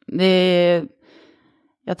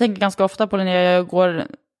 Jag tänker ganska ofta på det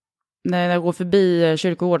när jag går förbi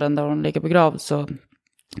kyrkogården där hon ligger begravd, så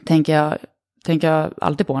tänker jag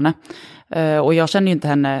alltid på henne. Och jag känner ju inte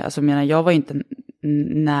henne, alltså jag var inte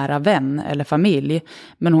nära vän eller familj,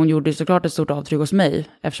 men hon gjorde såklart ett stort avtryck hos mig,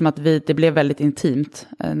 eftersom att det blev väldigt intimt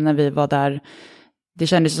när vi var där. Det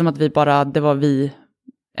kändes som att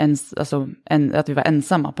att vi var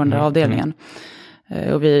ensamma på den där avdelningen.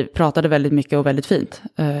 Och vi pratade väldigt mycket och väldigt fint.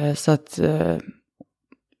 Så att,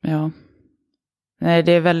 ja. Nej,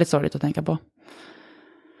 det är väldigt sorgligt att tänka på.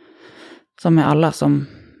 Som med alla som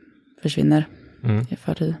försvinner i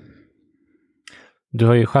förtid. Du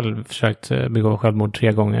har ju själv försökt begå självmord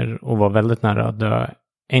 3 gånger och var väldigt nära att dö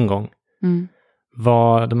en gång.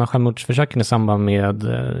 Var de här självmordsförsöken i samband med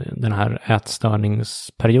den här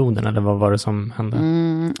ätstörningsperioden, eller vad var det som hände?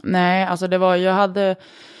 Nej, alltså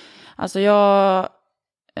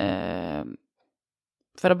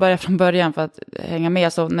för att börja från början, för att hänga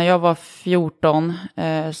med, så när jag var 14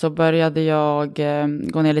 så började jag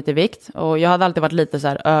gå ner lite i vikt, och jag hade alltid varit lite så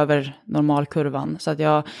här över normalkurvan, så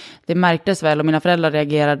att det märktes väl, och mina föräldrar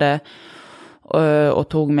reagerade och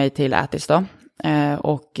tog mig till Ätis då.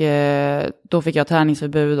 Och då fick jag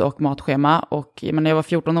träningsförbud och matschema, och när jag var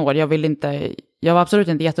 14 år, jag var absolut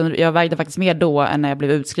inte jag vägde faktiskt mer då än när jag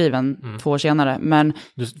blev utskriven 2 år senare. Men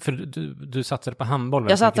du satsade på handboll?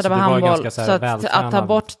 Jag satsade på handboll, så att ta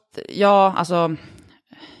bort,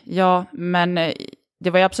 men det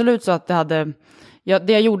var ju absolut så att det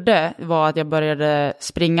jag gjorde var att jag började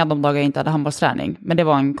springa de dagar jag inte hade handbollsträning, men det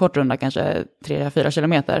var en kort runda, kanske 3-4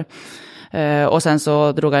 kilometer. Och sen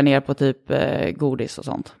så drog jag ner på typ godis och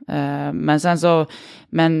sånt. Men sen så,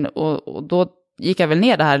 och då gick jag väl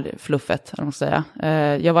ner det här fluffet, om man ska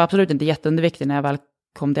säga. Jag var absolut inte jätteunderviktig när jag väl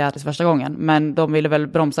kom till Ätis första gången, men de ville väl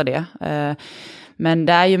bromsa det. Men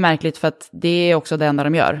det är ju märkligt, för att det är också det enda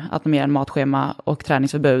de gör, att de ger en matschema och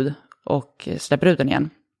träningsförbud och släpper ut den igen.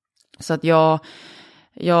 Så att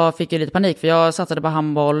jag fick ju lite panik, för jag satsade på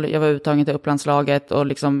handboll, jag var uttagen till Upplandslaget och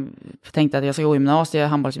liksom tänkte att jag ska gå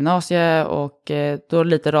handbollsgymnasie, och då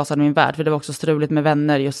lite rasade min värld, för det var också struligt med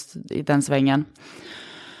vänner just i den svängen.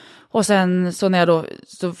 Och sen så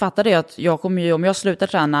så fattade jag att om jag slutar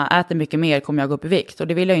träna, äter mycket mer, kommer jag gå upp i vikt, och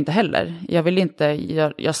det vill jag inte heller.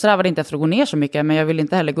 Jag strävade inte efter att gå ner så mycket, men jag ville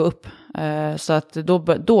inte heller gå upp. Så att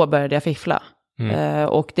då började jag fiffla.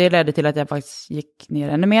 Och det ledde till att jag faktiskt gick ner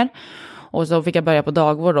ännu mer. Och så fick jag börja på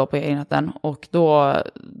dagvård då på enheten, och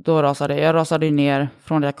då rasade jag rasade ner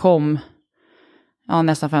från där jag kom,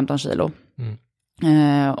 nästan 15 kilo.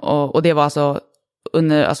 Och det var alltså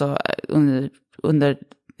under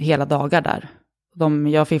hela dagar där.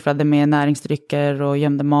 Jag fifflade med näringsdrycker och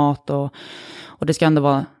gömde mat, och det ska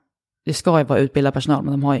ju vara utbildad personal,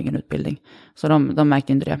 men de har ju ingen utbildning. Så de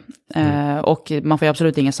märkte inte det. Och man får ju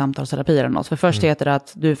absolut ingen samtalsterapi eller något. För först heter det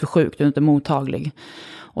att du är för sjuk, du är inte mottaglig.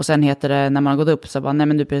 Och sen heter det, när man har gått upp, så bara, nej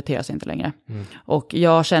men du prioriteras inte längre. Och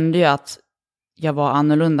jag kände ju att jag var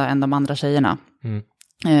annorlunda än de andra tjejerna.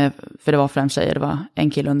 För det var främst tjejer, det var en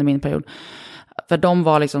kille under min period. För de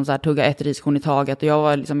var liksom så här, tugga ett riskorn i taget. Och jag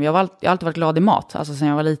har alltid varit glad i mat, alltså sen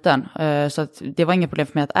jag var liten. Så att det var inget problem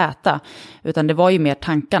för mig att äta. Utan det var ju mer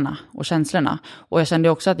tankarna och känslorna. Och jag kände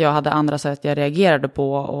också att jag hade andra sätt jag reagerade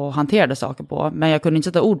på och hanterade saker på. Men jag kunde inte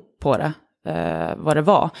sätta ord på det, vad det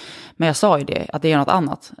var. Men jag sa ju det, att det är något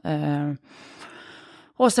annat.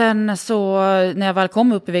 Och sen så när jag väl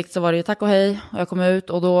kom upp i vikt så var det ju tack och hej. Och jag kom ut,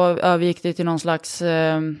 och då övergick det till någon slags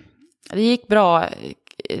Det gick bra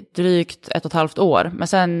drygt 1,5 år. Men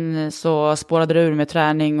sen så spårade det ur med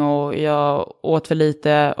träning och jag åt för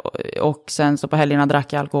lite. Och sen så på helgerna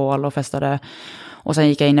drack jag alkohol och festade. Och sen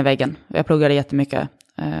gick jag in i väggen. Jag pluggade jättemycket.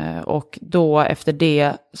 Och då efter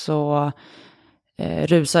det så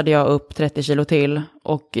rusade jag upp 30 kilo till.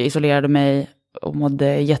 Och isolerade mig och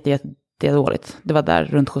mådde jättedåligt. Det var där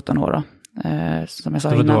runt 17 år då. Som jag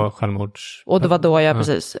sa innan. Det var då självmords... Och det var då jag,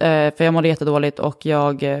 precis. För jag mådde jättedåligt och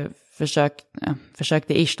jag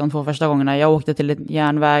försökte de 2 första gångerna. Jag åkte till ett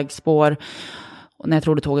järnvägsspår och när jag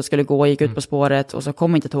trodde tåget skulle gå gick ut på spåret och så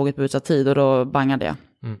kom inte tåget på utsatt tid och då bangade jag.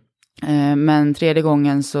 Men 3:e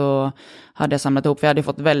gången så hade jag samlat ihop, för jag hade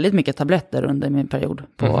fått väldigt mycket tabletter under min period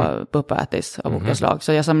på Uppätis av olika slag.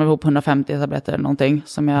 Så jag samlade ihop 150 tabletter eller någonting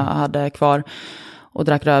som jag hade kvar och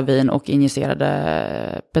drack rödvin och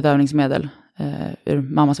injicerade bedövningsmedel ur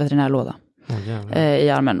mammas veterinärlåda i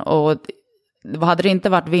armen. Och hade det inte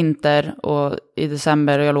varit vinter och i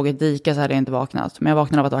december och jag låg i ett dike så hade jag inte vaknat. Men jag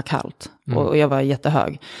vaknade av att det var kallt och jag var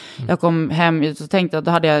jättehög. Jag kom hem och tänkte att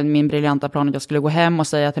då hade jag min briljanta plan att jag skulle gå hem och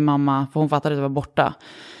säga till mamma, för hon fattade att jag var borta.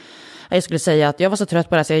 Jag skulle säga att jag var så trött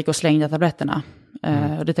på det så jag gick och slängde tabletterna.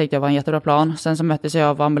 Och det tänkte jag var en jättebra plan. Sen så möttes jag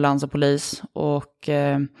av ambulans och polis och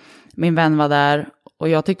min vän var där. Och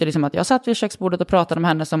jag tyckte liksom att jag satt vid köksbordet och pratade med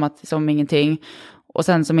henne som ingenting. Och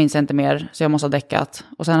sen så minns jag inte mer, så jag måste ha däckat.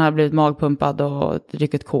 Och sen har jag blivit magpumpad och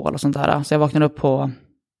druckit kol och sånt där. Så jag vaknade upp på,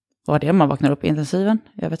 vad var det man vaknade upp i intensiven?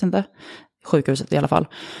 Jag vet inte. Sjukhuset i alla fall.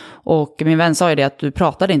 Och min vän sa ju det att du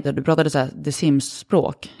pratade så här The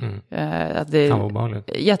Sims-språk. Att det var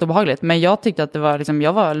obehagligt. Jätteobehagligt. Men jag tyckte att det var liksom,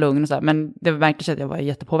 jag var lugn och så här, men det märktes att jag var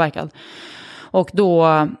jättepåverkad. Och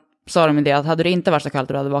då sa de det att hade det inte varit så kallt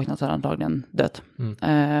och du hade vaknat så hade antagligen dött.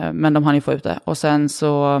 Men de hann ju få ut det. Och sen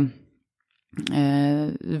så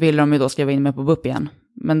ville de ju då skriva in mig på BUP igen.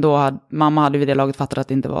 Men då mamma hade vid det laget fattat att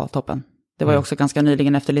det inte var toppen. Det var ju också ganska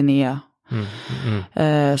nyligen efter Linnea.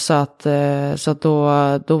 Så att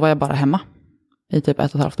då var jag bara hemma i typ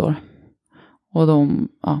 1,5 år. Och då,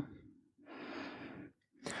 ja.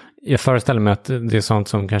 Jag föreställer mig att det är sånt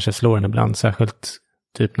som kanske slår en ibland, särskilt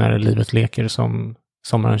typ när livet leker som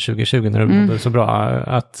sommaren 2020 när du mådde så bra,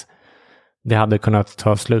 att det hade kunnat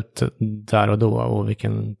ta slut där och då, och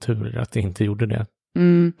vilken tur att det inte gjorde det.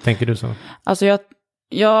 Tänker du så? Alltså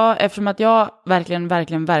eftersom att jag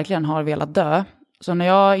verkligen har velat dö, så när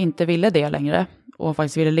jag inte ville det längre och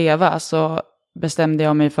faktiskt ville leva, så bestämde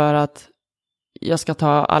jag mig för att jag ska ta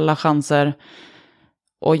alla chanser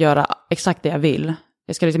och göra exakt det jag vill.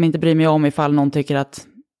 Jag ska liksom inte bry mig om ifall någon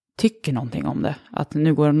tycker någonting om det. Att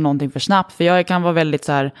nu går någonting för snabbt. För jag kan vara väldigt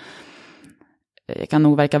så här, jag kan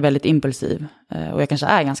nog verka väldigt impulsiv. Och jag kanske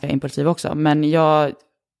är ganska impulsiv också. Men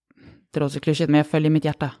det låter så klyschigt, men jag följer mitt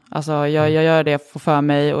hjärta. Alltså jag gör det jag får för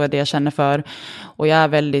mig och det jag känner för. Och jag är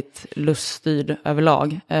väldigt luststyrd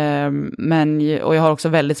överlag. Och jag har också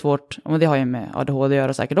väldigt svårt, och det har ju med ADHD att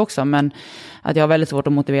göra säkert också, men att jag har väldigt svårt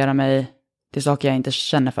att motivera mig till saker jag inte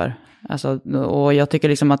känner för. Alltså, och jag tycker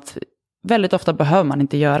liksom att väldigt ofta behöver man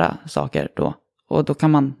inte göra saker då. Och då ska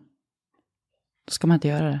man inte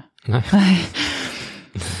göra det. Nej.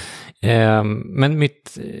 Men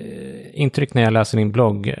mitt intryck när jag läser din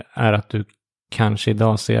blogg är att du kanske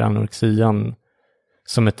idag ser anorexian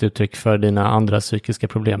som ett uttryck för dina andra psykiska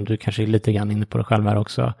problem. Du kanske är lite grann inne på det själv här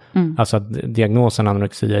också. Alltså att diagnosen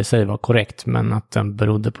anorexia i sig var korrekt, men att den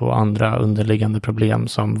berodde på andra underliggande problem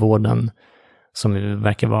som vården, som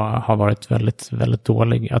verkar ha varit väldigt, väldigt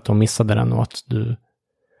dålig, att de missade den och att du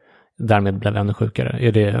därmed blev ännu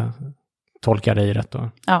sjukare. Tolkar dig rätt då?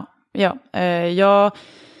 Ja. Jag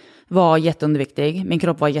var jätteunderviktig. Min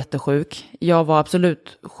kropp var jättesjuk. Jag var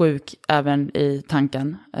absolut sjuk även i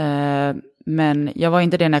tanken. Men jag var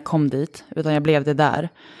inte det när jag kom dit, utan jag blev det där.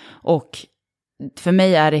 Och för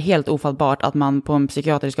mig är det helt ofattbart att man på en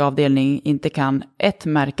psykiatrisk avdelning inte kan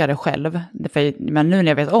märka det själv. Men nu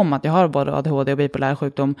när jag vet om att jag har både ADHD och bipolär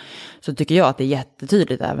sjukdom, så tycker jag att det är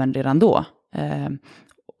jättetydligt även redan då.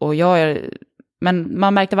 Men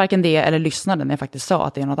man märkte varken det eller lyssnade när jag faktiskt sa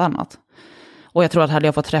att det är något annat. Och jag tror att hade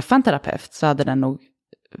jag fått träffa en terapeut så hade den nog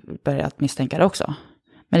börjat misstänka det också.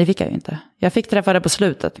 Men det fick jag ju inte. Jag fick träffa det på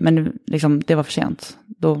slutet, men liksom, det var för sent.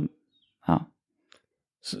 Då, ja.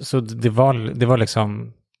 Så det var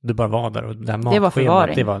liksom, du bara var där och det här matschemat, det var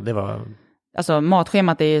förvaring. Det var... Alltså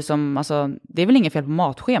matschemat är ju som, alltså, det är väl inget fel på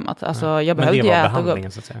matschemat. Alltså, jag behövde ju äta. Men det var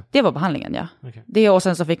behandlingen så att säga? Det var behandlingen, ja. Okay. Det, och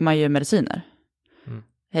sen så fick man ju mediciner.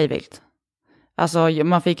 Hej vilt. Alltså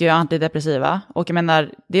man fick ju antidepressiva. Och jag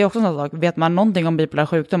menar, det är också en sån sak. Vet man någonting om bipolär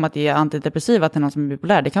sjukdom, att det är antidepressiva till någon som är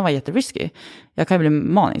bipolär, det kan vara jätterisky. Jag kan ju bli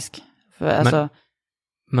manisk.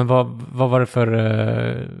 Men vad var det för...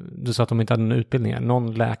 du sa att de inte hade någon utbildning.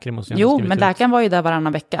 Någon läkare måste ju ha skrivit men ut. läkaren var ju där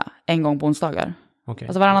varannan vecka. En gång på onsdagar. Okay.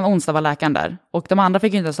 Alltså varannan onsdag var läkaren där. Och de andra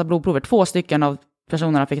fick ju inte ens ta blodprover. 2 stycken av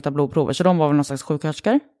personerna fick ta blodprover. Så de var väl någon slags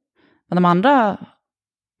sjuksköterskor. Men de andra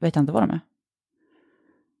vet jag inte vad de är.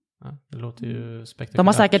 Ja, det låter ju spektakulärt. De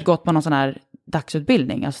har säkert gått på någon sån här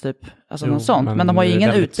dagsutbildning. Alltså typ, något sånt. Men de har ju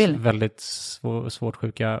ingen utbildning. Väldigt svårt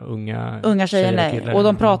sjuka unga tjejer, nej. Och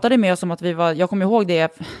de pratade med oss om att vi var... Jag kommer ihåg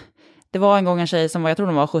det. Det var en gång en tjej som var... Jag tror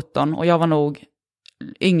de var 17. Och jag var nog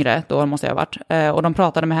yngre. Då måste jag ha varit. Och de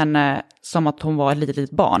pratade med henne som att hon var ett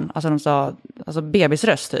litet barn. Alltså de sa... Alltså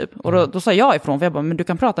bebisröst typ. Och då sa jag ifrån. För jag bara, men du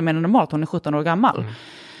kan prata med henne normalt. Hon är 17 år gammal.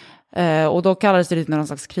 Och då kallades det någon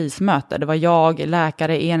slags krismöte. Det var jag,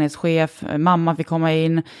 läkare, enhetschef, mamma fick komma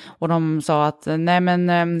in. Och de sa att nej men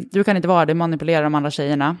du kan inte vara det, manipulera de andra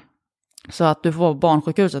tjejerna. Så att du får vara på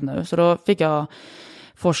barnsjukhuset nu. Så då fick jag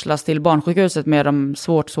forslas till barnsjukhuset med de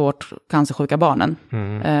svårt cancersjuka barnen.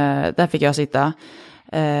 Där fick jag sitta.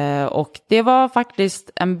 Och det var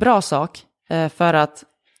faktiskt en bra sak. För att,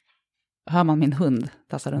 hör man min hund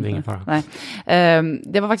tassar runt? Det är ingen fara. Nej.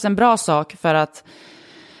 Det var faktiskt en bra sak för att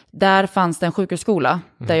där fanns det en sjukhusskola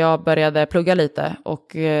där jag började plugga lite.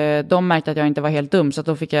 Och de märkte att jag inte var helt dum, så att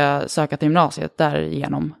då fick jag söka till gymnasiet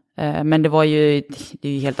därigenom. Men det är ju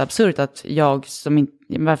helt absurt att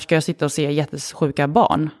varför ska jag sitta och se jättesjuka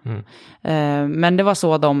barn? Men det var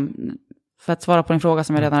så för att svara på din fråga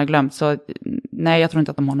som jag redan har glömt, så nej, jag tror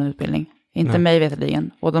inte att de har någon utbildning. Inte mig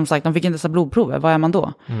vetligen. Och de sagt, de fick inte ta blodprover, vad är man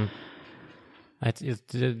då?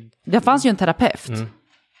 Det fanns ju en terapeut.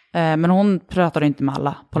 Men hon pratade inte med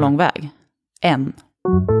alla på lång väg. Än.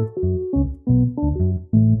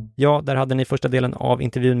 Ja, där hade ni första delen av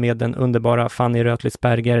intervjun med den underbara Fanny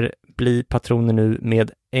Rötlisberger. Bli patroner nu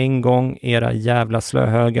med en gång, era jävla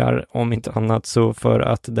slöhögar, om inte annat så för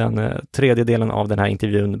att den tredje delen av den här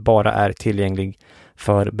intervjun bara är tillgänglig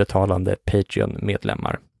för betalande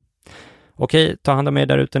Patreon-medlemmar. Okej, ta hand om er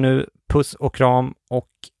där ute nu. Puss och kram, och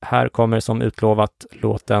här kommer som utlovat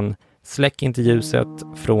låten Släck inte ljuset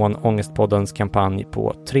från Ångestpoddens kampanj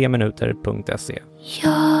på 3minuter.se.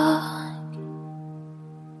 Jag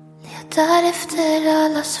letar efter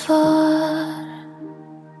alla svar,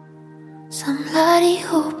 samlar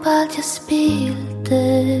ihop allt jag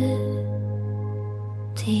spillde.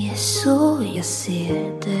 Det är så jag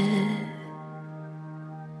ser det.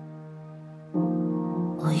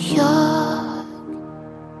 Och jag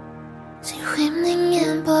ser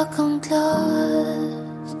skymningen bakom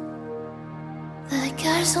glas,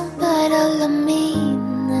 vägar som bär alla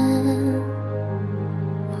minnen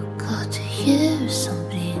och gatuljus som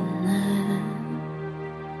brinner.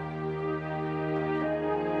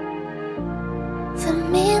 För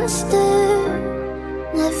minns du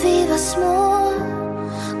när vi var små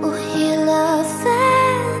och hela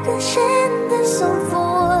världen kändes som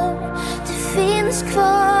vår? Det finns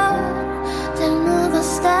kvar där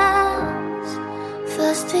någonstans,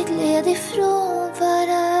 fast vi gled ifrån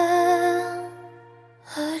varann.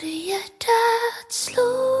 Hör du hjärtat slå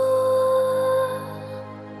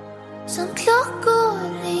som klockor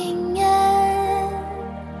ringer,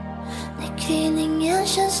 när gryningen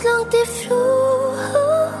känns långt ifrån?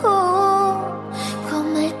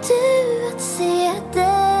 Kommer du att se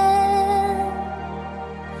det?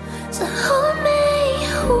 Så håll mig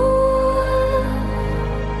hårt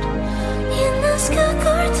innan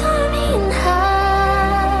skuggor tar min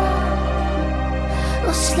hand,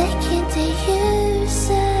 och släck inte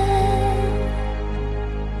ljuset,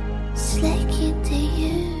 släck inte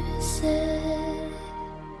ljuset.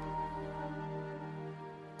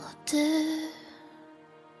 Och du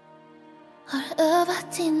har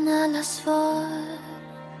övat in alla svar,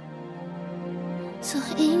 så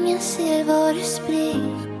ingen ser var du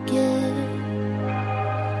spricker,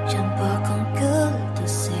 göm bakom guld och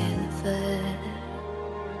silver.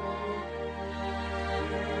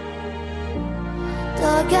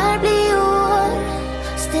 Dagar blir år,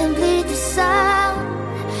 sten blir till sand,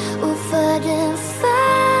 och världen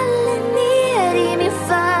faller ner i min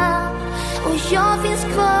famn. Och jag finns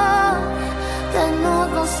kvar där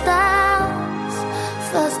någonstans,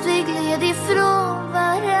 fast vi gled ifrån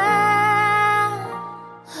varann.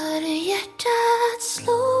 Hör du hjärtat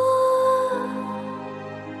slå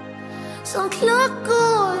som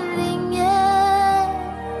klockor ringer,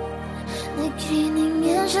 när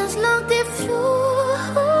gryningen känns långt ifrån?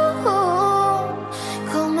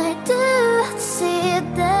 Kommer du att se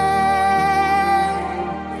det?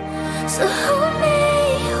 Så håll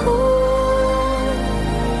mig hårt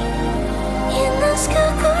innan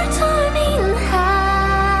skuggor tar min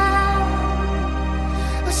hand,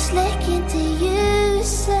 och släck inte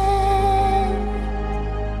ljuset,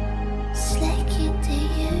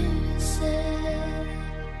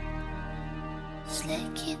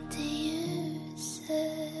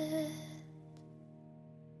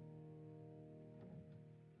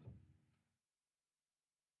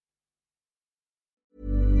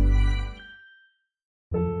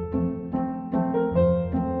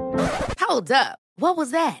 Hold up. What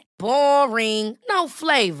was that? Boring. No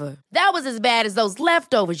flavor. That was as bad as those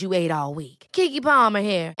leftovers you ate all week. Keke Palmer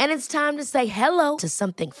here, and it's time to say hello to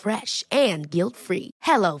something fresh and guilt-free.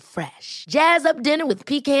 Hello Fresh. Jazz up dinner with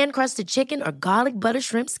pecan-crusted chicken or garlic butter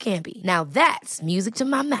shrimp scampi. Now that's music to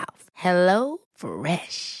my mouth. Hello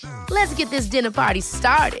Fresh. Let's get this dinner party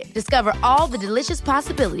started. Discover all the delicious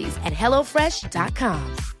possibilities at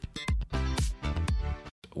hellofresh.com.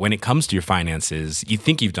 When it comes to your finances, you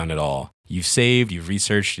think you've done it all. You've saved, you've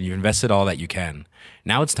researched, and you've invested all that you can.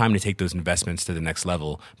 Now it's time to take those investments to the next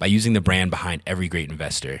level by using the brand behind every great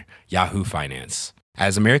investor, Yahoo Finance.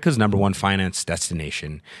 As America's #1 finance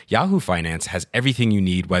destination, Yahoo Finance has everything you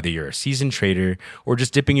need, whether you're a seasoned trader or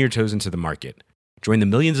just dipping your toes into the market. Join the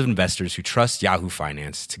millions of investors who trust Yahoo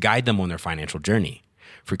Finance to guide them on their financial journey.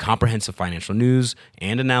 For comprehensive financial news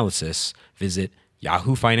and analysis, visit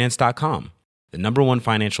yahoofinance.com, the #1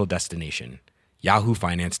 financial destination,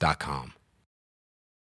 yahoofinance.com.